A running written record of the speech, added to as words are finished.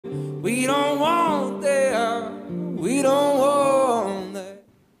We don't want that. We don't want that.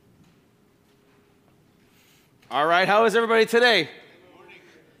 All right, how is everybody today?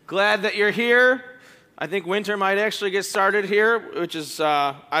 Glad that you're here. I think winter might actually get started here, which is,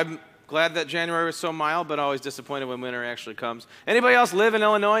 I'm glad that January was so mild, but always disappointed when winter actually comes. Anybody else live in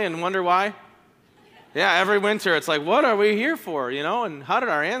Illinois and wonder why? Yeah, every winter it's like, what are we here for, you know, and how did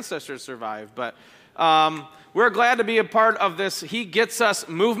our ancestors survive? But we're glad to be a part of this He Gets Us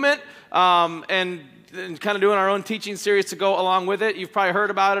movement and kind of doing our own teaching series to go along with it. You've probably heard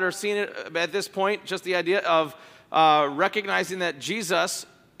about it or seen it at this point, just the idea of recognizing that Jesus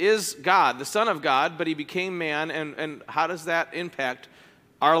is God, the Son of God, but He became man, and how does that impact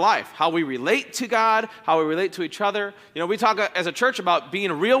our life, how we relate to God, how we relate to each other. You know, we talk as a church about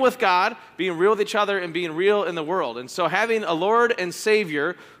being real with God, being real with each other, and being real in the world. And so having a Lord and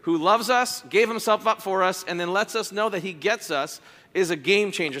Savior who loves us, gave Himself up for us, and then lets us know that He gets us is a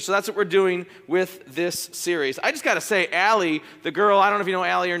game changer. So that's what we're doing with this series. I just got to say, Allie, the girl, I don't know if you know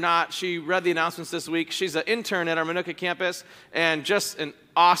Allie or not, she read the announcements this week. She's an intern at our Minooka campus, and just an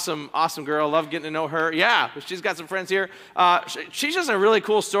awesome girl. Love getting to know her. Yeah, she's got some friends here. She's just a really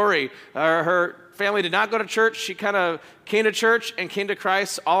cool story. Her family did not go to church. She kind of came to church and came to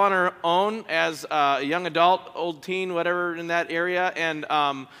Christ all on her own as a young adult, old teen, whatever in that area. And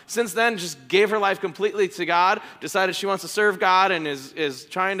since then, just gave her life completely to God, decided she wants to serve God and is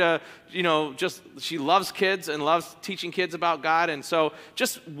trying to, you know, just she loves kids and loves teaching kids about God. And so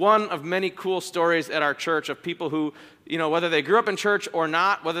just one of many cool stories at our church of people who, you know, whether they grew up in church or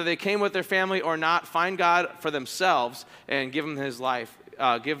not, whether they came with their family or not, find God for themselves and give Him His life,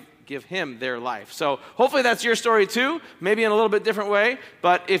 give Him their life. So hopefully that's your story too, maybe in a little bit different way.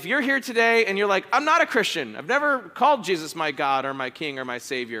 But if you're here today and you're like, I'm not a Christian, I've never called Jesus my God or my King or my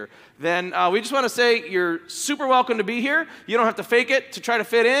Savior, then we just want to say you're super welcome to be here. You don't have to fake it to try to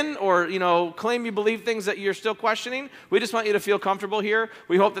fit in or, you know, claim you believe things that you're still questioning. We just want you to feel comfortable here.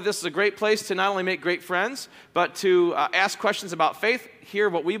 We hope that this is a great place to not only make great friends, but to ask questions about faith, hear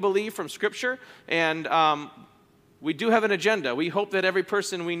what we believe from Scripture, and we do have an agenda. We hope that every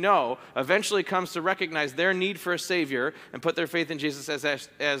person we know eventually comes to recognize their need for a Savior and put their faith in Jesus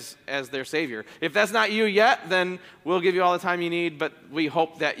as their Savior. If that's not you yet, then we'll give you all the time you need, but we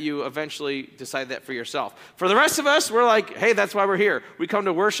hope that you eventually decide that for yourself. For the rest of us, we're like, hey, that's why we're here. We come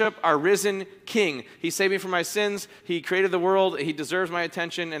to worship our risen King. He saved me from my sins. He created the world. He deserves my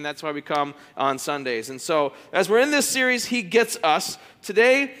attention, and that's why we come on Sundays. And so as we're in this series, He Gets Us,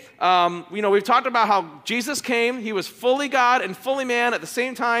 today, you know, we've talked about how Jesus came. He was fully God and fully man at the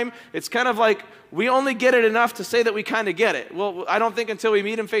same time. It's kind of like we only get it enough to say that we kind of get it. Well, I don't think until we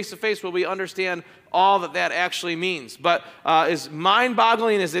meet Him face to face will we understand all that that actually means. But as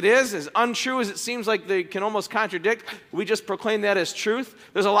mind-boggling as it is, as untrue as it seems like they can almost contradict, we just proclaim that as truth.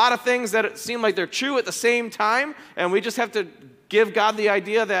 There's a lot of things that seem like they're true at the same time, and we just have to give God the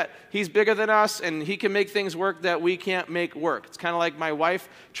idea that He's bigger than us and He can make things work that we can't make work. It's kind of like my wife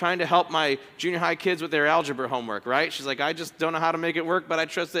trying to help my junior high kids with their algebra homework, right? She's like, I just don't know how to make it work, but I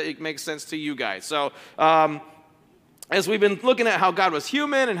trust that it makes sense to you guys. So as we've been looking at how God was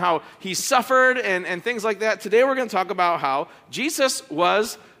human and how He suffered and things like that, today we're going to talk about how Jesus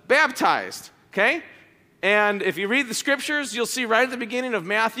was baptized, okay? And if you read the Scriptures, you'll see right at the beginning of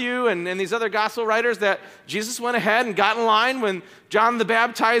Matthew and these other gospel writers that Jesus went ahead and got in line when John the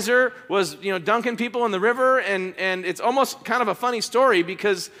Baptizer was, you know, dunking people in the river. And it's almost kind of a funny story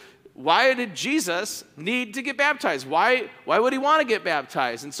because why did Jesus need to get baptized? Why would He want to get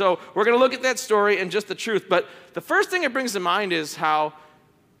baptized? And so we're going to look at that story and just the truth. But the first thing it brings to mind is how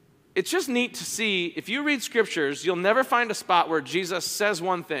it's just neat to see, if you read Scriptures, you'll never find a spot where Jesus says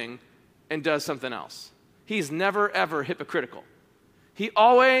one thing and does something else. He's never, ever hypocritical. He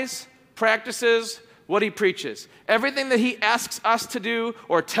always practices what He preaches. Everything that He asks us to do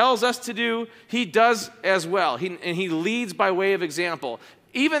or tells us to do, He does as well. And He leads by way of example,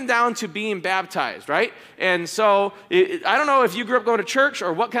 even down to being baptized, right? And so I don't know if you grew up going to church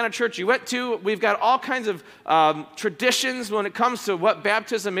or what kind of church you went to. We've got all kinds of traditions when it comes to what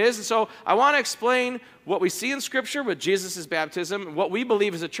baptism is. And so I want to explain what we see in Scripture with Jesus' baptism, what we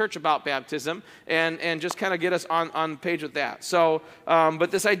believe as a church about baptism, and just kind of get us on page with that. So,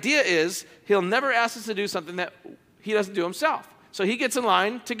 but this idea is He'll never ask us to do something that He doesn't do Himself. So He gets in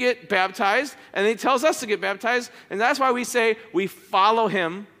line to get baptized, and He tells us to get baptized, and that's why we say we follow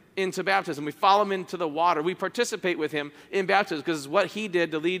Him into baptism. We follow Him into the water. We participate with Him in baptism because it's what He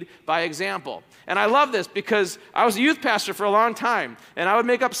did to lead by example. And I love this because I was a youth pastor for a long time, and I would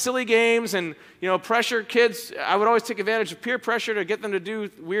make up silly games and, you know, pressure kids. I would always take advantage of peer pressure to get them to do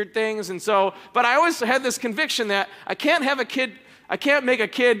weird things. And so, but I always had this conviction that I can't have a kid I can't make a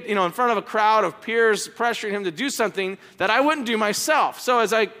kid, in front of a crowd of peers pressuring him to do something that I wouldn't do myself. So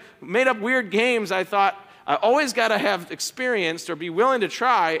as I made up weird games, I thought, I always got to have experienced or be willing to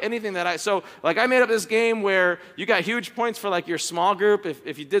try anything that I made up this game where you got huge points for like your small group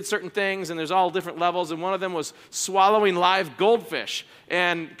if you did certain things, and there's all different levels, and one of them was swallowing live goldfish.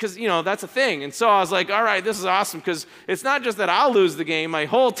 And because, that's a thing. And so I was like, all right, this is awesome, because it's not just that I'll lose the game, my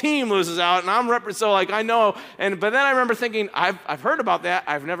whole team loses out, and I know. But then I remember thinking, I've heard about that,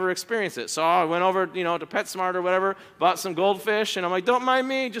 I've never experienced it. So I went over, to PetSmart or whatever, bought some goldfish, and I'm like, don't mind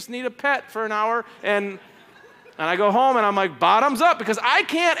me, just need a pet for an hour. And I go home and I'm like, bottoms up, because I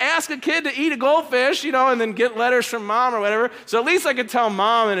can't ask a kid to eat a goldfish, and then get letters from mom or whatever. So at least I could tell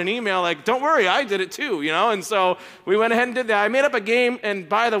mom in an email, like, don't worry, I did it too, And so we went ahead and did that. I made up a game, and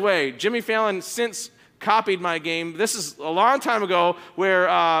by the way, Jimmy Fallon since copied my game. This is a long time ago where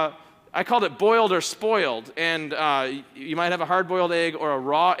I called it boiled or spoiled, and you might have a hard-boiled egg or a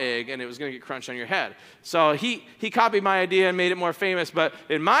raw egg, and it was going to get crunched on your head. So he copied my idea and made it more famous, but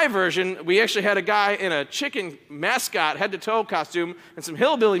in my version, we actually had a guy in a chicken mascot, head-to-toe costume, and some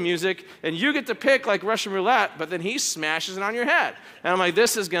hillbilly music, and you get to pick like Russian roulette, but then he smashes it on your head. And I'm like,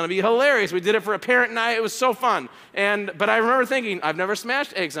 this is going to be hilarious. We did it for a parent night. It was so fun. But I remember thinking, I've never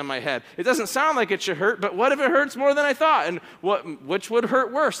smashed eggs on my head. It doesn't sound like it should hurt, but what if it hurts more than I thought? And which would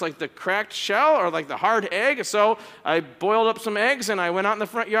hurt worse, like the cracked shell or like the hard egg? So I boiled up some eggs, and I went out in the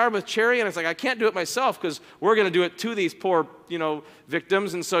front yard with Cherry, and it's like, I can't do it myself because we're going to do it to these poor,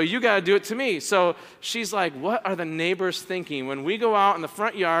 victims, and so you got to do it to me. So she's like, what are the neighbors thinking when we go out in the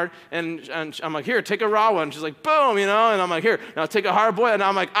front yard, and I'm like, here, take a raw one. She's like, boom, and I'm like, here, now take a hard boiled, and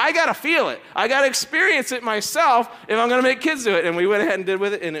I'm like, I got to feel it. I got to experience it myself if I'm going to make kids do it. And we went ahead and did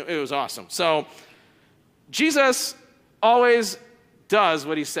with it, and it was awesome. So Jesus always does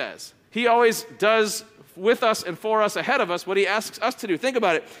what he says. He always does with us and for us, ahead of us, what he asks us to do. Think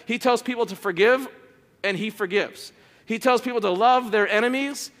about it. He tells people to forgive, and he forgives. He tells people to love their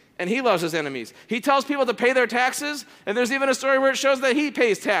enemies, and he loves his enemies. He tells people to pay their taxes, and there's even a story where it shows that he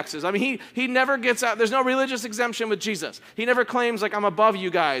pays taxes. I mean, he never gets out. There's no religious exemption with Jesus. He never claims, like, I'm above you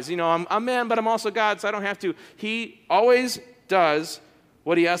guys. I'm man, but I'm also God, so I don't have to. He always does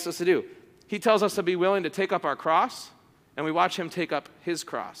what he asks us to do. He tells us to be willing to take up our cross, and we watch him take up his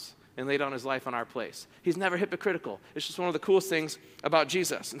cross and lay down his life on our place. He's never hypocritical. It's just one of the coolest things about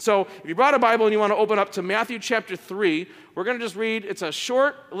Jesus. And so if you brought a Bible and you want to open up to Matthew chapter 3, we're going to just read, it's a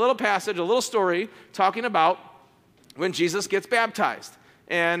short little passage, a little story talking about when Jesus gets baptized.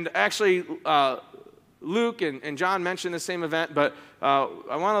 And actually, Luke and John mentioned the same event, but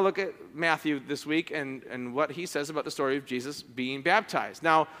I want to look at Matthew this week and what he says about the story of Jesus being baptized.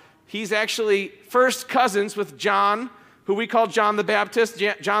 Now, he's actually first cousins with John, who we call John the Baptist,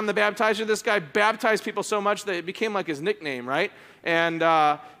 John the Baptizer. This guy baptized people so much that it became like his nickname, right?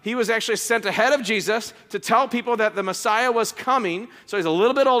 And he was actually sent ahead of Jesus to tell people that the Messiah was coming. So he's a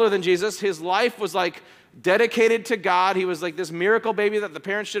little bit older than Jesus. His life was like dedicated to God. He was like this miracle baby that the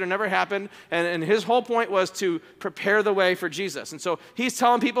parents should have never happened. And his whole point was to prepare the way for Jesus. And so he's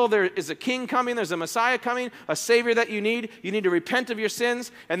telling people there is a king coming, there's a Messiah coming, a Savior that you need. You need to repent of your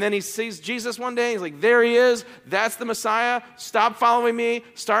sins. And then he sees Jesus one day. He's like, there he is. That's the Messiah. Stop following me.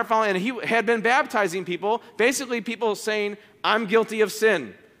 Start following. And he had been baptizing people, basically people saying, I'm guilty of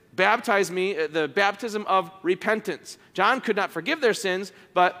sin. Baptize me, the baptism of repentance. John could not forgive their sins,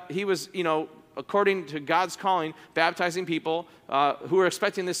 but he was, according to God's calling, baptizing people who were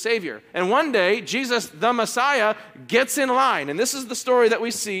expecting this Savior. And one day, Jesus, the Messiah, gets in line. And this is the story that we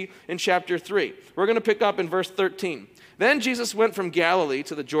see in chapter 3. We're going to pick up in verse 13. Then Jesus went from Galilee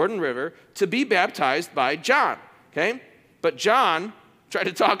to the Jordan River to be baptized by John. Okay? But John tried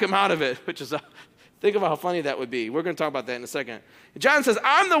to talk him out of it, which is think about how funny that would be. We're going to talk about that in a second. John says,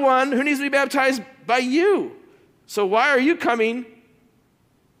 I'm the one who needs to be baptized by you. So why are you coming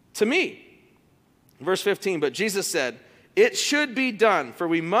to me? Verse 15, but Jesus said, it should be done, for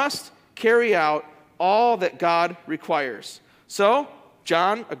we must carry out all that God requires. So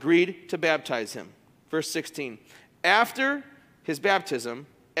John agreed to baptize him. Verse 16, after his baptism,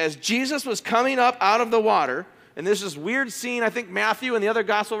 as Jesus was coming up out of the water, and there's this weird scene, I think Matthew and the other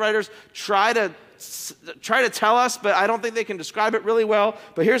gospel writers try to tell us, but I don't think they can describe it really well.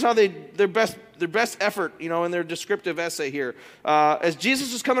 But here's how their best effort, in their descriptive essay here. As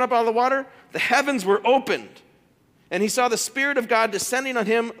Jesus was coming up out of the water, the heavens were opened, and he saw the Spirit of God descending on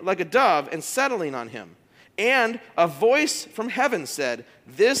him like a dove and settling on him. And a voice from heaven said,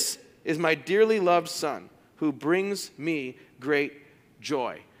 this is my dearly loved Son, who brings me great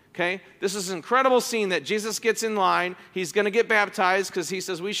joy. Okay? This is an incredible scene that Jesus gets in line. He's going to get baptized because he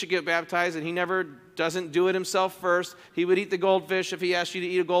says we should get baptized, and he never doesn't do it himself first. He would eat the goldfish if he asked you to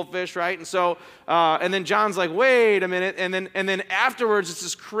eat a goldfish, right? And so, and then John's like, wait a minute. And then afterwards, it's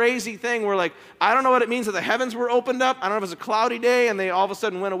this crazy thing where like, I don't know what it means that the heavens were opened up. I don't know if it was a cloudy day and they all of a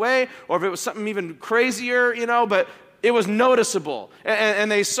sudden went away, or if it was something even crazier, but it was noticeable. And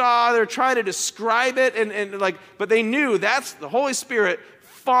they were trying to describe it, but they knew that's the Holy Spirit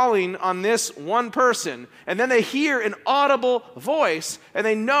falling on this one person. And then they hear an audible voice, and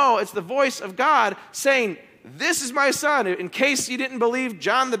they know it's the voice of God saying, this is my son. In case you didn't believe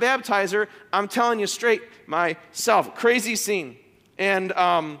John the Baptizer, I'm telling you straight myself. Crazy scene. And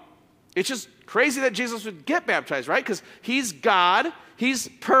it's just crazy that Jesus would get baptized, right? Because he's God. He's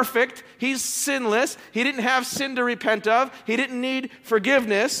perfect. He's sinless. He didn't have sin to repent of. He didn't need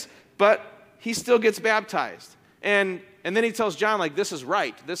forgiveness, but he still gets baptized. And then he tells John, like, this is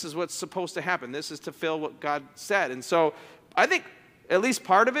right. This is what's supposed to happen. This is to fulfill what God said. And so I think at least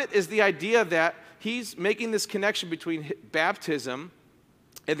part of it is the idea that he's making this connection between baptism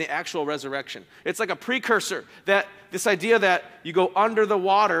and the actual resurrection. It's like a precursor, that this idea that you go under the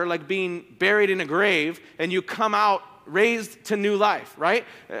water like being buried in a grave and you come out raised to new life, right?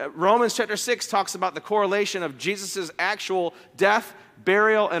 Romans chapter 6 talks about the correlation of Jesus' actual death,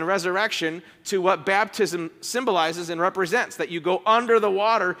 burial, and resurrection to what baptism symbolizes and represents, that you go under the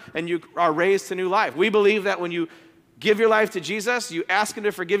water and you are raised to new life. We believe that when you give your life to Jesus, you ask him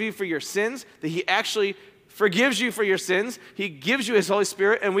to forgive you for your sins, that he actually forgives you for your sins, he gives you his Holy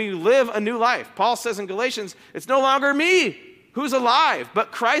Spirit, and we live a new life. Paul says in Galatians, it's no longer me who's alive,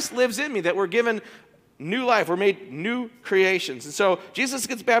 but Christ lives in me, that we're given new life. We're made new creations. And so Jesus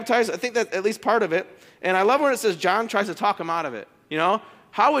gets baptized. I think that's at least part of it. And I love when it says John tries to talk him out of it.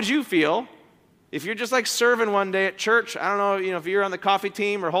 How would you feel if you're just like serving one day at church? I don't know, if you're on the coffee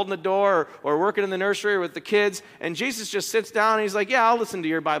team or holding the door or working in the nursery or with the kids, and Jesus just sits down and he's like, yeah, I'll listen to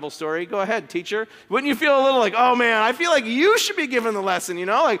your Bible story. Go ahead, teacher. Wouldn't you feel a little like, oh man, I feel like you should be given the lesson,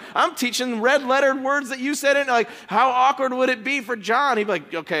 like I'm teaching red-lettered words that you said in, like how awkward would it be for John? He'd be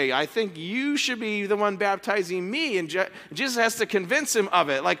like, okay, I think you should be the one baptizing me, and Jesus has to convince him of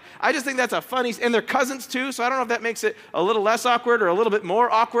it. Like, I just think that's a funny, and they're cousins too, so I don't know if that makes it a little less awkward or a little bit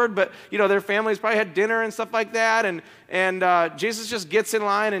more awkward, but their families probably had dinner and stuff like that, and Jesus just gets in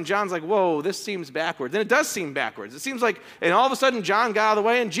line, and John's like, whoa, this seems backwards. And it does seem backwards. It seems like, and all of a sudden John got out of the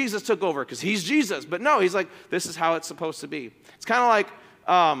way and Jesus took over because he's Jesus. But no, he's like, this is how it's supposed to be. It's kind of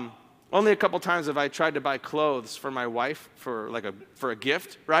like, only a couple times have I tried to buy clothes for my wife for a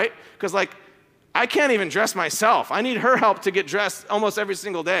gift, right? Because I can't even dress myself. I need her help to get dressed almost every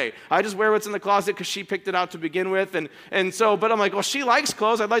single day. I just wear what's in the closet because she picked it out to begin with. And so, but I'm like, well, she likes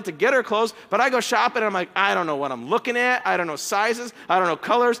clothes. I'd like to get her clothes. But I go shopping and I'm like, I don't know what I'm looking at. I don't know sizes. I don't know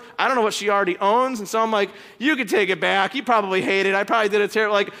colors. I don't know what she already owns. And so I'm like, you could take it back. You probably hate it. I probably did it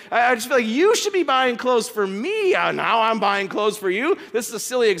terrible. I just feel like you should be buying clothes for me. Now I'm buying clothes for you. This is a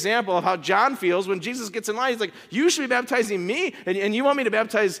silly example of how John feels when Jesus gets in line. He's like, you should be baptizing me. And you want me to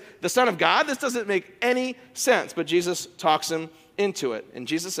baptize the Son of God? This doesn't make any sense, but Jesus talks him into it. And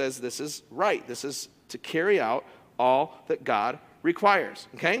Jesus says this is right. This is to carry out all that God requires,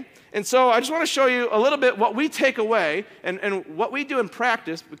 okay? And so I just want to show you a little bit what we take away and what we do in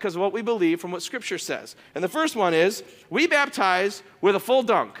practice because of what we believe from what Scripture says. And the first one is we baptize with a full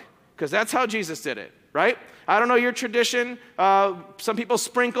dunk because that's how Jesus did it, right? I don't know your tradition. Some people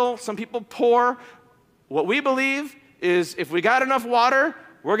sprinkle, some people pour. What we believe is if we got enough water,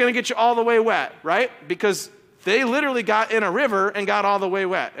 we're going to get you all the way wet, right? Because they literally got in a river and got all the way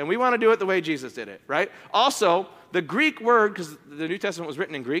wet. And we want to do it the way Jesus did it, right? Also, the Greek word, because the New Testament was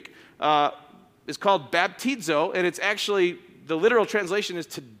written in Greek, is called baptizo. And it's actually, the literal translation is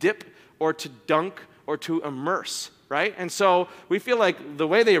to dip or to dunk or to immerse, right? And so we feel like the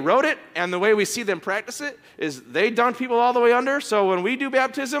way they wrote it and the way we see them practice it is they dunk people all the way under. So when we do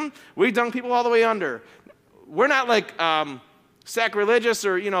baptism, we dunk people all the way under. We're not like sacrilegious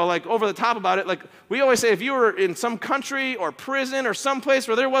or, over the top about it. Like we always say, if you were in some country or prison or someplace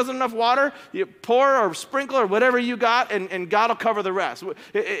where there wasn't enough water, you pour or sprinkle or whatever you got, and God will cover the rest.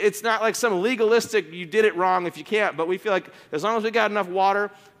 It's not like some legalistic, you did it wrong if you can't, but we feel like as long as we got enough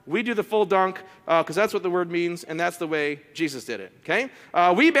water, we do the full dunk because that's what the word means, and that's the way Jesus did it, okay?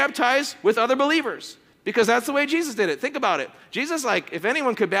 We baptize with other believers. Because that's the way Jesus did it. Think about it. Jesus, if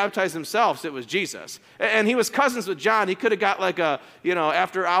anyone could baptize themselves, it was Jesus. And he was cousins with John. He could have got a,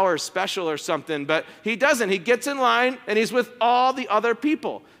 after hours special or something, but he doesn't. He gets in line and he's with all the other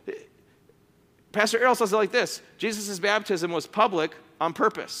people. Pastor Errol says it like this: Jesus' baptism was public on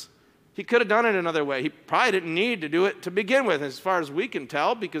purpose. He could have done it another way. He probably didn't need to do it to begin with, as far as we can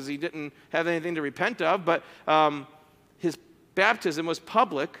tell, because he didn't have anything to repent of. But his baptism was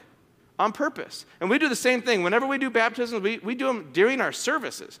public on purpose. And we do the same thing. Whenever we do baptisms, we do them during our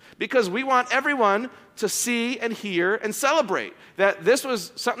services because we want everyone to see and hear and celebrate that this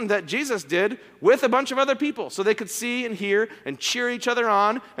was something that Jesus did with a bunch of other people so they could see and hear and cheer each other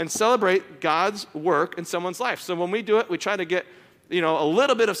on and celebrate God's work in someone's life. So when we do it, we try to get a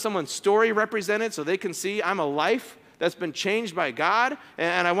little bit of someone's story represented so they can see I'm a life that's been changed by God,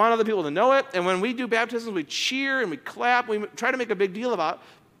 and I want other people to know it. And when we do baptisms, we cheer and we clap. We try to make a big deal about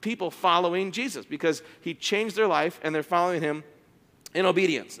people following Jesus because he changed their life and they're following him in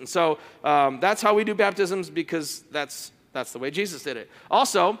obedience. And so that's how we do baptisms because that's the way Jesus did it.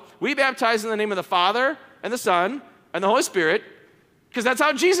 Also, we baptize in the name of the Father and the Son and the Holy Spirit because that's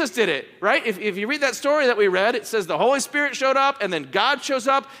how Jesus did it, right? If you read that story that we read, it says the Holy Spirit showed up and then God shows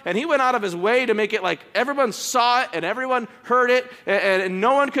up and he went out of his way to make it like everyone saw it and everyone heard it and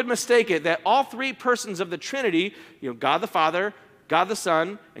no one could mistake it, that all three persons of the Trinity, God the Father, God the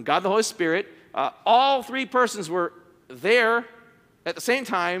Son, and God the Holy Spirit, all three persons were there at the same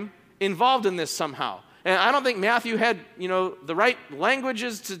time involved in this somehow. And I don't think Matthew had, the right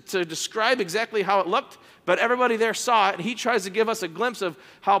languages to describe exactly how it looked, but everybody there saw it, and he tries to give us a glimpse of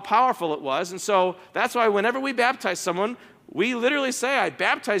how powerful it was. And so that's why whenever we baptize someone, we literally say, I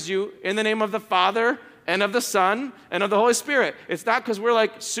baptize you in the name of the Father and of the Son and of the Holy Spirit. It's not because we're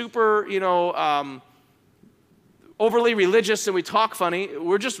like super, overly religious and we talk funny.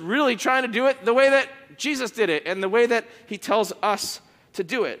 We're just really trying to do it the way that Jesus did it and the way that he tells us to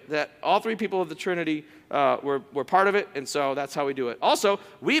do it, that all three people of the Trinity were part of it, and so that's how we do it. Also,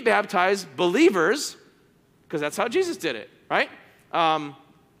 we baptize believers because that's how Jesus did it, right? And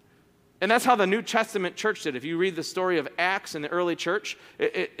that's how the New Testament church did it. If you read the story of Acts in the early church,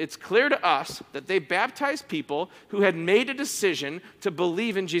 it's clear to us that they baptized people who had made a decision to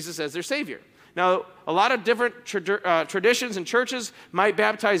believe in Jesus as their Savior. Now, a lot of different traditions and churches might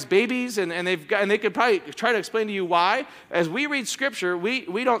baptize babies, and they could probably try to explain to you why. As we read Scripture,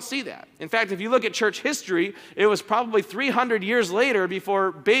 we don't see that. In fact, if you look at church history, it was probably 300 years later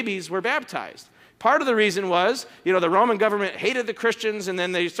before babies were baptized. Part of the reason was, the Roman government hated the Christians, and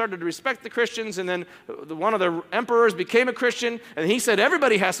then they started to respect the Christians, and then one of the emperors became a Christian, and he said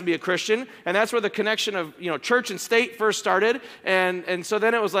everybody has to be a Christian, and that's where the connection of, church and state first started, and so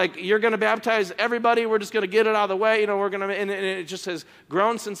then it was like, you're going to baptize everybody, we're just going to get it out of the way, and it just has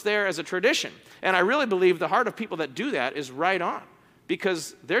grown since there as a tradition. And I really believe the heart of people that do that is right on,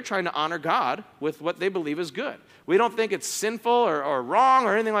 because they're trying to honor God with what they believe is good. We don't think it's sinful or wrong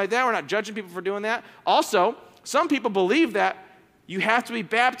or anything like that. We're not judging people for doing that. Also, some people believe that you have to be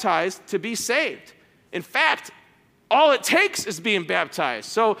baptized to be saved. In fact, all it takes is being baptized.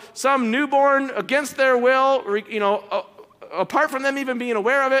 So some newborn against their will, apart from them even being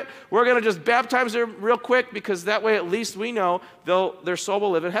aware of it, we're going to just baptize them real quick because that way at least we know their soul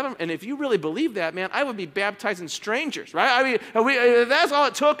will live in heaven. And if you really believe that, man, I would be baptizing strangers, right? I mean, that's all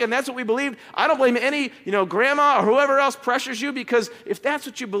it took, and that's what we believed. I don't blame any, grandma or whoever else pressures you, because if that's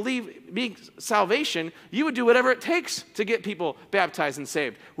what you believe being salvation, you would do whatever it takes to get people baptized and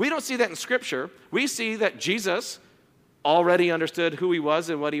saved. We don't see that in Scripture. We see that Jesus already understood who he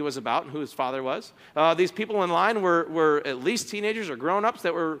was and what he was about and who his Father was. These people in line were at least teenagers or grown-ups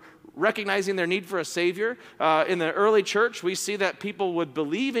that were recognizing their need for a Savior. In the early church, we see that people would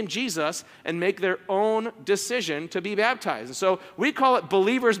believe in Jesus and make their own decision to be baptized. And so we call it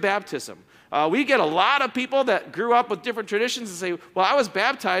believer's baptism. We get a lot of people that grew up with different traditions and say, well, I was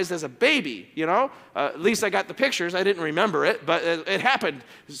baptized as a baby, At least I got the pictures. I didn't remember it, but it happened.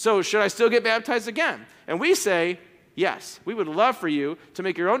 So should I still get baptized again? And we say, yes, we would love for you to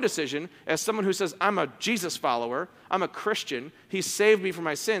make your own decision as someone who says, I'm a Jesus follower, I'm a Christian, he saved me from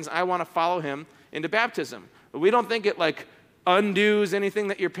my sins, I want to follow him into baptism. But we don't think it undoes anything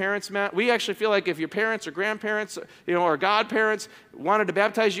that your parents meant. We actually feel like if your parents or grandparents, or godparents wanted to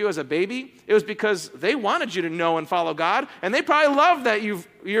baptize you as a baby, it was because they wanted you to know and follow God, and they probably love that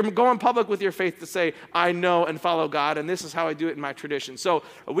you're going public with your faith to say, I know and follow God, and this is how I do it in my tradition. So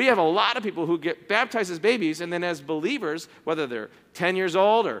we have a lot of people who get baptized as babies, and then as believers, whether they're 10 years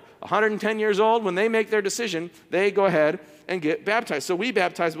old or 110 years old, when they make their decision, they go ahead and get baptized. So we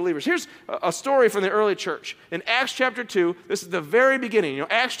baptize believers. Here's a story from the early church. In Acts chapter 2, this is the very beginning.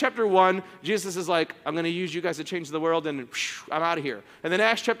 Acts chapter 1, Jesus is like, I'm going to use you guys to change the world, and I'm out of here. And then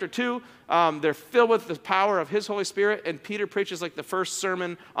Acts chapter 2, they're filled with the power of his Holy Spirit, and Peter preaches the first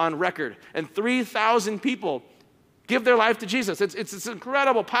sermon on record. And 3,000 people give their life to Jesus. It's this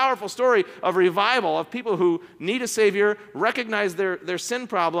incredible, powerful story of revival, of people who need a Savior, recognize their sin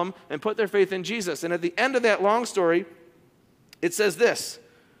problem, and put their faith in Jesus. And at the end of that long story, it says this: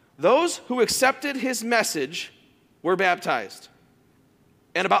 those who accepted his message were baptized.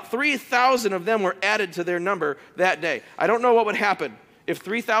 And about 3,000 of them were added to their number that day. I don't know what would happen if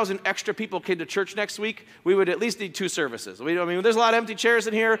 3,000 extra people came to church next week. We would at least need 2 services. There's a lot of empty chairs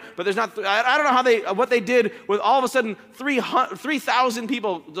in here, but there's not. I don't know what they did with all of a sudden 3,000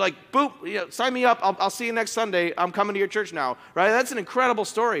 people. Like, boop, sign me up. I'll see you next Sunday. I'm coming to your church now. Right? That's an incredible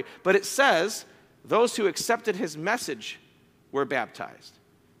story. But it says those who accepted his message were baptized.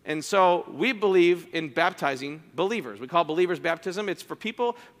 And so we believe in baptizing believers. We call believers baptism. It's for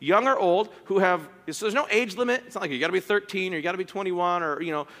people, young or old, who have, so there's no age limit. It's not like you got to be 13 or you got to be 21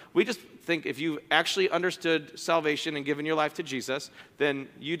 or, we just think if you've actually understood salvation and given your life to Jesus, then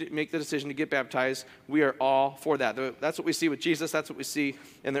you make the decision to get baptized. We are all for that. That's what we see with Jesus. That's what we see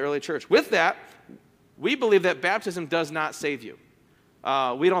in the early church. With that, we believe that baptism does not save you.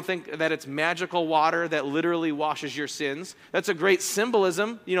 We don't think that it's magical water that literally washes your sins. That's a great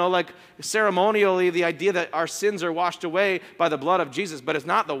symbolism, like ceremonially, the idea that our sins are washed away by the blood of Jesus, but it's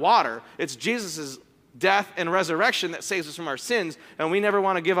not the water. It's Jesus' death and resurrection that saves us from our sins, and we never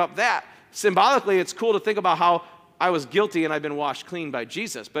want to give up that. Symbolically, it's cool to think about how I was guilty and I've been washed clean by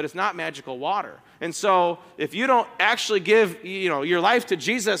Jesus, but it's not magical water. And so if you don't actually give, your life to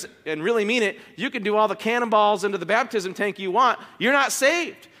Jesus and really mean it, you can do all the cannonballs into the baptism tank you want. You're not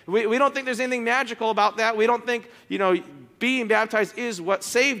saved. We don't think there's anything magical about that. We don't think, being baptized is what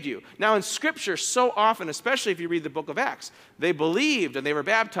saved you. Now in Scripture, so often, especially if you read the book of Acts, they believed and they were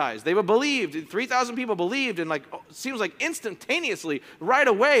baptized. They believed. 3,000 people believed, and it seems like instantaneously, right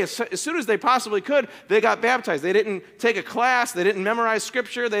away, as soon as they possibly could, they got baptized. They didn't take a class. They didn't memorize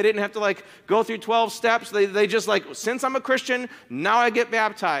Scripture. They didn't have to go through 12 steps. They just since I'm a Christian, now I get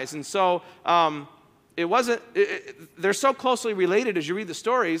baptized. And so they're so closely related as you read the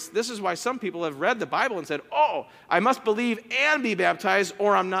stories. This is why some people have read the Bible and said, oh, I must believe and be baptized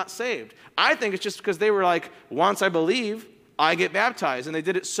or I'm not saved. I think it's just because they were once I believe, I get baptized. And they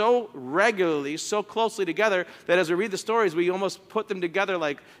did it so regularly, so closely together, that as we read the stories, we almost put them together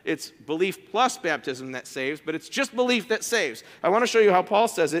like it's belief plus baptism that saves, but it's just belief that saves. I want to show you how Paul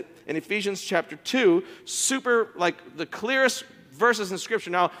says it in Ephesians chapter 2, the clearest verses in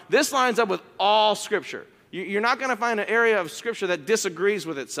Scripture. Now, this lines up with all Scripture. You're not going to find an area of Scripture that disagrees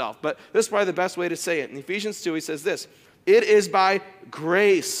with itself, but this is probably the best way to say it. In Ephesians 2, he says this: it is by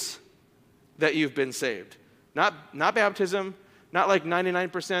grace that you've been saved. Not baptism, not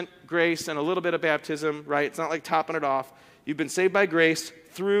 99% grace and a little bit of baptism, right? It's not like topping it off. You've been saved by grace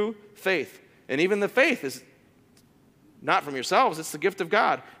through faith. And even the faith is not from yourselves, it's the gift of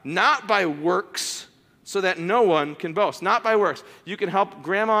God. Not by works, so that no one can boast. Not by works. You can help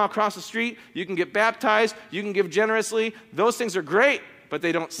grandma across the street. You can get baptized. You can give generously. Those things are great, but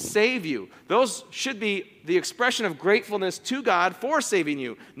they don't save you. Those should be the expression of gratefulness to God for saving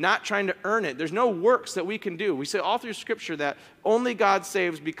you, not trying to earn it. There's no works that we can do. We say all through Scripture that only God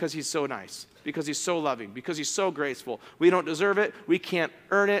saves because he's so nice, because he's so loving, because he's so graceful. We don't deserve it. We can't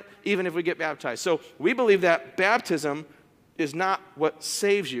earn it, even if we get baptized. So we believe that baptism is not what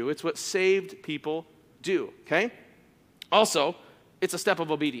saves you. It's what saved people do, okay? Also, it's a step of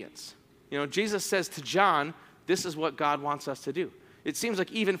obedience. Jesus says to John, this is what God wants us to do. It seems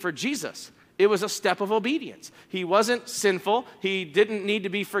like even for Jesus, it was a step of obedience. He wasn't sinful. He didn't need to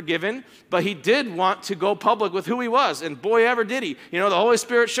be forgiven, but he did want to go public with who he was, and boy, ever did he. The Holy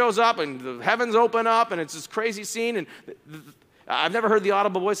Spirit shows up, and the heavens open up, and it's this crazy scene, and I've never heard the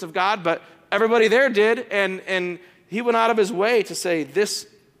audible voice of God, but everybody there did, and he went out of his way to say, this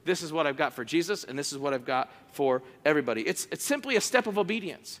is what I've got for Jesus, and this is what I've got for everybody. It's simply a step of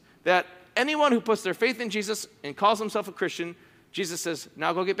obedience, that anyone who puts their faith in Jesus and calls himself a Christian, Jesus says,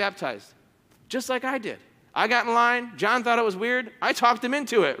 now go get baptized, just like I did. I got in line. John thought it was weird. I talked him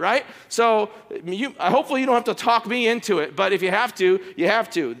into it, right? So hopefully you don't have to talk me into it, but if you have to, you have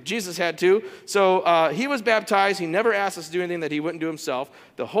to. Jesus had to. So he was baptized. He never asked us to do anything that he wouldn't do himself.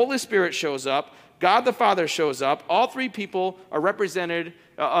 The Holy Spirit shows up. God the Father shows up. All three people are represented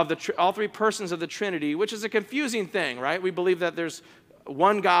all three persons of the Trinity, which is a confusing thing, right? We believe that there's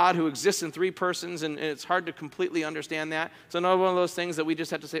one God who exists in three persons, and it's hard to completely understand that. It's another one of those things that we just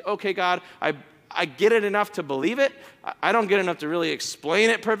have to say, okay, God, I get it enough to believe it. I don't get enough to really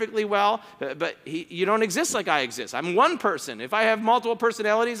explain it perfectly well, but you don't exist like I exist. I'm one person. If I have multiple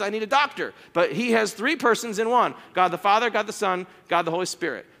personalities, I need a doctor. But he has three persons in one: God the Father, God the Son, God the Holy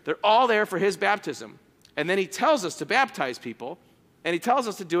Spirit. They're all there for his baptism. And then he tells us to baptize people. And he tells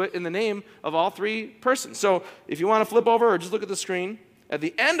us to do it in the name of all three persons. So if you want to flip over or just look at the screen, at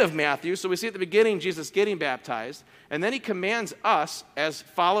the end of Matthew, so we see at the beginning Jesus getting baptized, and then he commands us as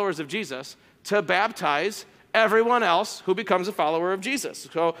followers of Jesus to baptize everyone else who becomes a follower of Jesus.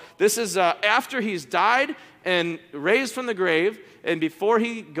 So this is after he's died and raised from the grave, and before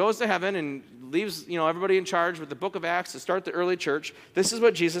he goes to heaven and leaves everybody in charge with the book of Acts to start the early church. This is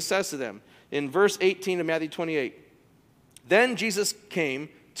what Jesus says to them in verse 18 of Matthew 28. Then Jesus came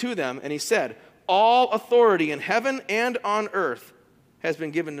to them and he said, all authority in heaven and on earth has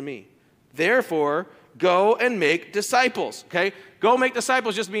been given to me. Therefore, go and make disciples. Okay? Go make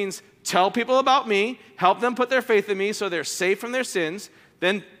disciples just means tell people about me, help them put their faith in me so they're saved from their sins,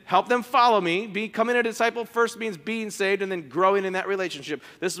 then help them follow me. Becoming a disciple first means being saved and then growing in that relationship.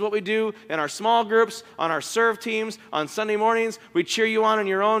 This is what we do in our small groups, on our serve teams, on Sunday mornings. We cheer you on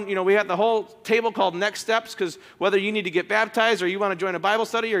your own. We have the whole table called Next Steps, because whether you need to get baptized or you want to join a Bible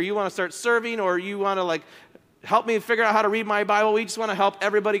study or you want to start serving or you want to help me figure out how to read my Bible, we just want to help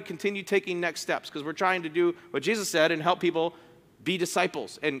everybody continue taking next steps because we're trying to do what Jesus said and help people be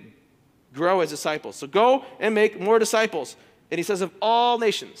disciples and grow as disciples. So go and make more disciples. And he says of all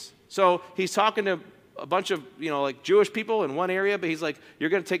nations. So he's talking to a bunch of, Jewish people in one area, but he's like, you're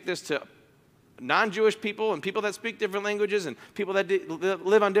going to take this to non-Jewish people and people that speak different languages and people that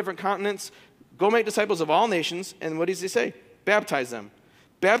live on different continents. Go make disciples of all nations. And what does he say? Baptize them.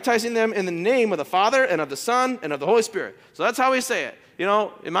 Baptizing them in the name of the Father and of the Son and of the Holy Spirit. So that's how we say it.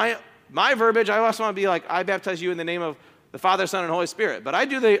 In my verbiage, I also want to be like, I baptize you in the name of the Father, Son, and Holy Spirit. But I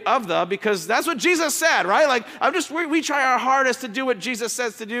do the of the because that's what Jesus said, right? We try our hardest to do what Jesus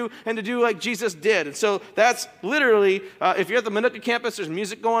says to do and to do like Jesus did. And so that's literally, if you're at the Minooka campus, there's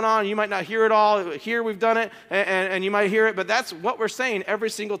music going on. You might not hear it all. Here we've done it, and you might hear it. But that's what we're saying every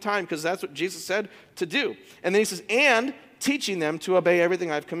single time because that's what Jesus said to do. And then he says, and teaching them to obey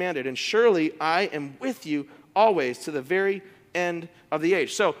everything I've commanded. And surely I am with you always to the very end of the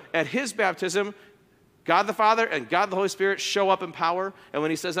age. So at his baptism, God the Father and God the Holy Spirit show up in power. And when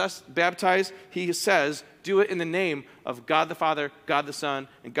he says us baptize, he says do it in the name of God the Father, God the Son,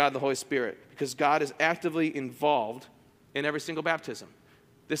 and God the Holy Spirit. Because God is actively involved in every single baptism.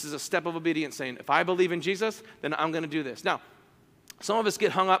 This is a step of obedience saying, if I believe in Jesus, then I'm going to do this. Now, some of us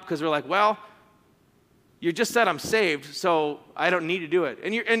get hung up because we're like, well, you just said I'm saved, so I don't need to do it.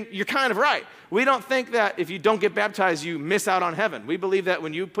 And you're kind of right. We don't think that if you don't get baptized, you miss out on heaven. We believe that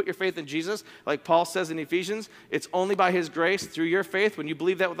when you put your faith in Jesus, like Paul says in Ephesians, it's only by his grace through your faith. When you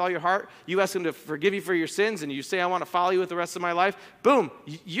believe that with all your heart, you ask him to forgive you for your sins, and you say, I want to follow you with the rest of my life. Boom,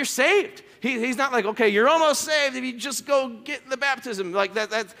 you're saved. He's not like, okay, you're almost saved if you just go get the baptism. Like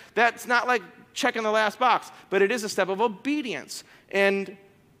that's not like checking the last box, but it is a step of obedience. And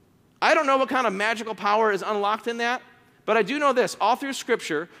I don't know what kind of magical power is unlocked in that, but I do know this. All through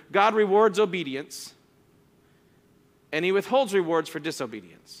Scripture, God rewards obedience, and he withholds rewards for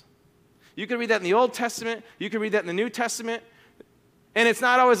disobedience. You can read that in the Old Testament. You can read that in the New Testament. And it's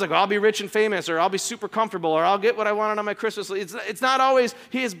not always like, I'll be rich and famous, or I'll be super comfortable, or I'll get what I wanted on my Christmas list. It's not always,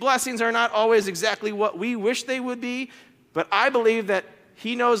 his blessings are not always exactly what we wish they would be, but I believe that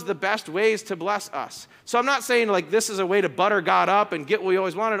he knows the best ways to bless us. So I'm not saying like this is a way to butter God up and get what we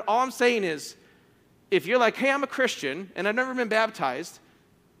always wanted. All I'm saying is, if you're like, hey, I'm a Christian and I've never been baptized,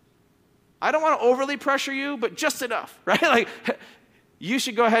 I don't want to overly pressure you, but just enough, right? Like, you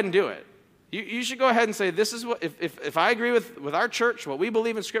should go ahead and do it. You should go ahead and say, this is what, if I agree with our church, what we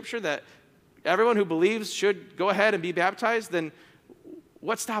believe in Scripture, that everyone who believes should go ahead and be baptized, then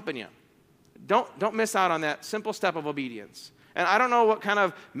what's stopping you? Don't miss out on that simple step of obedience. And I don't know what kind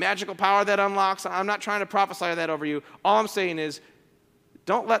of magical power that unlocks. I'm not trying to prophesy that over you. All I'm saying is,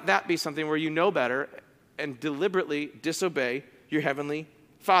 don't let that be something where you know better and deliberately disobey your heavenly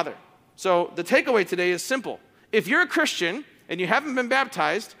Father. So the takeaway today is simple. If you're a Christian and you haven't been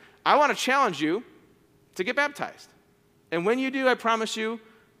baptized, I want to challenge you to get baptized. And when you do, I promise you,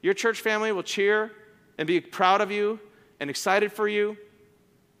 your church family will cheer and be proud of you and excited for you.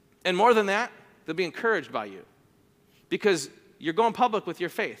 And more than that, they'll be encouraged by you. Because you're going public with your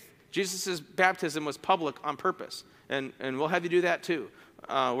faith. Jesus' baptism was public on purpose. And we'll have you do that too.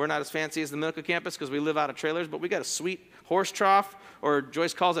 We're not as fancy as the Minooka campus because we live out of trailers, but we got a sweet horse trough, or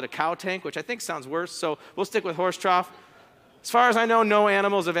Joyce calls it a cow tank, which I think sounds worse, so we'll stick with horse trough. As far as I know, no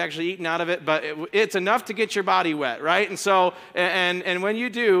animals have actually eaten out of it, but it's enough to get your body wet, right? And so, and when you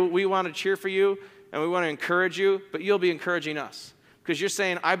do, we want to cheer for you, and we want to encourage you, but you'll be encouraging us. Because you're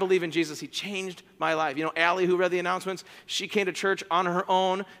saying, I believe in Jesus. He changed my life. You know, Allie, who read the announcements, she came to church on her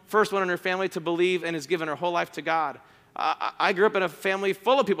own, first one in her family to believe, and has given her whole life to God. I grew up in a family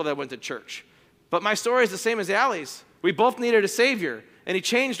full of people that went to church. But my story is the same as Allie's. We both needed a Savior, and he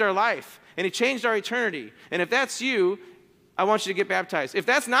changed our life, and he changed our eternity. And if that's you, I want you to get baptized. If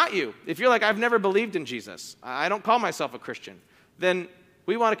that's not you, if you're like, I've never believed in Jesus, I don't call myself a Christian, then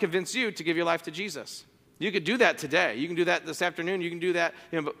we want to convince you to give your life to Jesus. You could do that today. You can do that this afternoon. You can do that,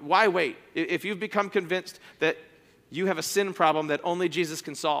 but why wait? If you've become convinced that you have a sin problem that only Jesus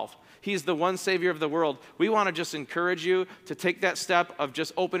can solve, he's the one Savior of the world, we want to just encourage you to take that step of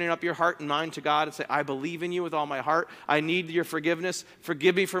just opening up your heart and mind to God and say, I believe in you with all my heart. I need your forgiveness.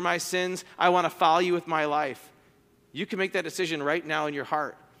 Forgive me for my sins. I want to follow you with my life. You can make that decision right now in your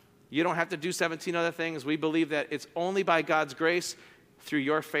heart. You don't have to do 17 other things. We believe that it's only by God's grace through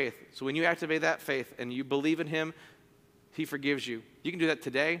your faith. So when you activate that faith and you believe in him, he forgives you. You can do that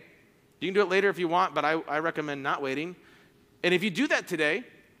today. You can do it later if you want, but I recommend not waiting. And if you do that today,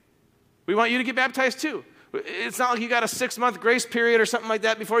 we want you to get baptized too. It's not like you got a 6-month grace period or something like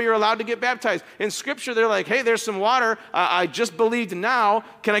that before you're allowed to get baptized. In Scripture, they're like, hey, there's some water. I just believed now.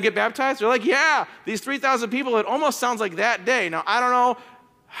 Can I get baptized? They're like, yeah. These 3,000 people, it almost sounds like that day. Now, I don't know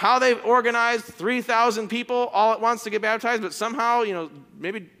how they've organized 3,000 people all at once to get baptized, but somehow,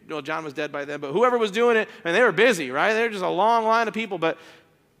 maybe John was dead by then, but whoever was doing it, and they were busy, right? They were just a long line of people, but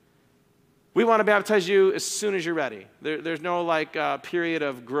we want to baptize you as soon as you're ready. There's no period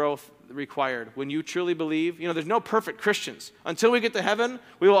of growth required. When you truly believe, there's no perfect Christians. Until we get to heaven,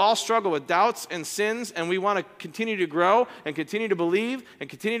 we will all struggle with doubts and sins, and we want to continue to grow and continue to believe and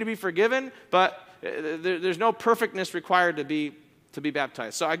continue to be forgiven, but there's no perfectness required to be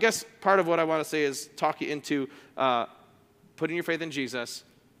baptized. So I guess part of what I want to say is talk you into putting your faith in Jesus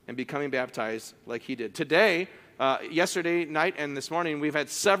and becoming baptized like he did. Today, yesterday night and this morning, we've had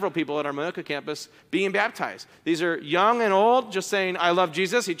several people at our Manuka campus being baptized. These are young and old, just saying, I love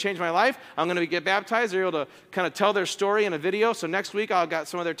Jesus. He changed my life. I'm going to get baptized. They're able to kind of tell their story in a video. So next week, I'll got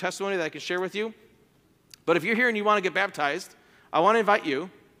some of their testimony that I can share with you. But if you're here and you want to get baptized, I want to invite you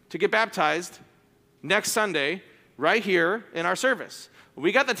to get baptized next Sunday right here in our service.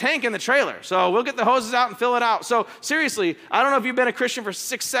 We got the tank in the trailer, so we'll get the hoses out and fill it out. So seriously, I don't know if you've been a Christian for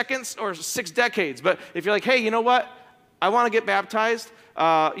 6 seconds or 6 decades, but if you're like, hey, you know what? I want to get baptized.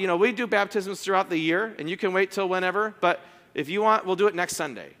 We do baptisms throughout the year, and you can wait till whenever, but if you want, we'll do it next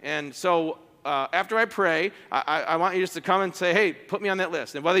Sunday. And so after I pray, I want you just to come and say, hey, put me on that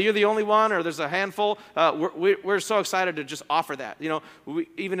list. And whether you're the only one or there's a handful, we're so excited to just offer that.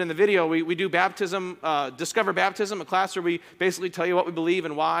 Even in the video, we do baptism, Discover Baptism, a class where we basically tell you what we believe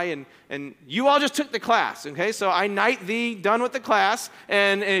and why. And you all just took the class, okay? So I knight thee, done with the class.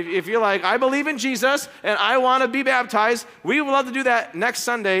 And if you're like, I believe in Jesus and I want to be baptized, we would love to do that next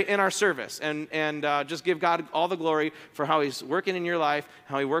Sunday in our service. And just give God all the glory for how he's working in your life,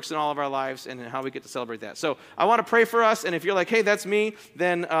 how he works in all of our lives, and how we get to celebrate that. So I want to pray for us, and if you're like, hey, that's me,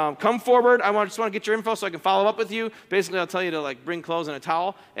 then come forward. I just want to get your info so I can follow up with you. Basically, I'll tell you to bring clothes and a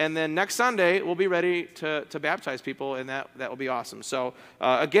towel, and then next Sunday, we'll be ready to baptize people, and that will be awesome. So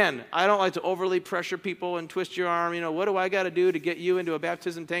again, I don't like to overly pressure people and twist your arm. What do I got to do to get you into a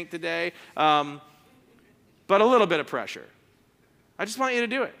baptism tank today? But a little bit of pressure. I just want you to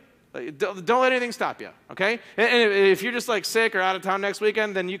do it. Don't let anything stop you, okay? And if you're just sick or out of town next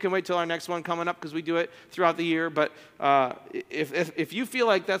weekend, then you can wait till our next one coming up because we do it throughout the year. But if you feel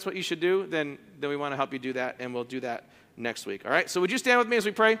like that's what you should do, then we want to help you do that, and we'll do that next week, all right? So would you stand with me as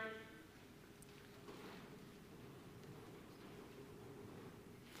we pray?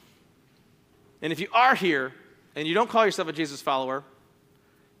 And if you are here and you don't call yourself a Jesus follower,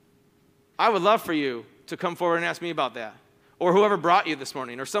 I would love for you to come forward and ask me about that, or whoever brought you this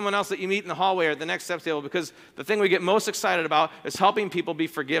morning, or someone else that you meet in the hallway or at the next steps table, because the thing we get most excited about is helping people be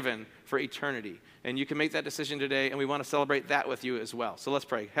forgiven for eternity. And you can make that decision today, and we want to celebrate that with you as well. So let's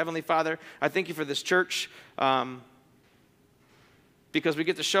pray. Heavenly Father, I thank you for this church, because we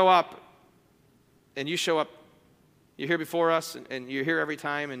get to show up, and you show up. You're here before us, and you're here every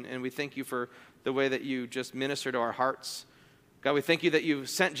time, and we thank you for the way that you just minister to our hearts. God, we thank you that you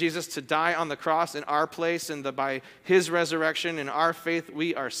sent Jesus to die on the cross in our place, and that by his resurrection and our faith,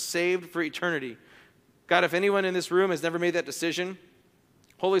 we are saved for eternity. God, if anyone in this room has never made that decision,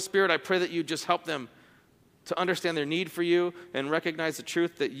 Holy Spirit, I pray that you just help them to understand their need for you and recognize the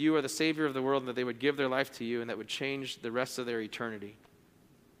truth that you are the Savior of the world, and that they would give their life to you, and that would change the rest of their eternity.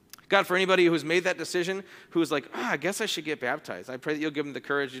 God, for anybody who's made that decision, who's like, I guess I should get baptized, I pray that you'll give them the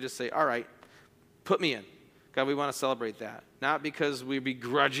courage to just say, all right, put me in. God, we want to celebrate that. Not because we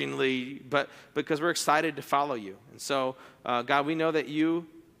begrudgingly, but because we're excited to follow you. And so, God, we know that you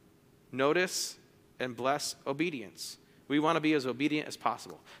notice and bless obedience. We want to be as obedient as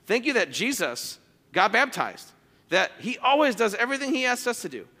possible. Thank you that Jesus got baptized, that he always does everything he asks us to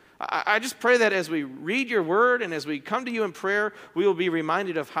do. I just pray that as we read your word and as we come to you in prayer, we will be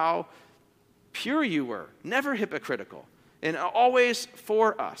reminded of how pure you were, never hypocritical, and always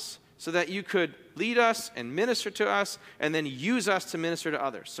for us, so that you could lead us and minister to us and then use us to minister to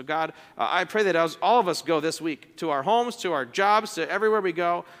others. So God, I pray that as all of us go this week to our homes, to our jobs, to everywhere we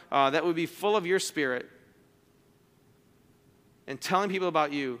go, that we be full of your Spirit and telling people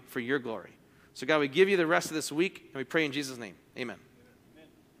about you for your glory. So God, we give you the rest of this week, and we pray in Jesus' name. Amen.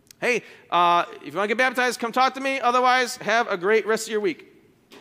 Hey, if you want to get baptized, come talk to me. Otherwise, have a great rest of your week.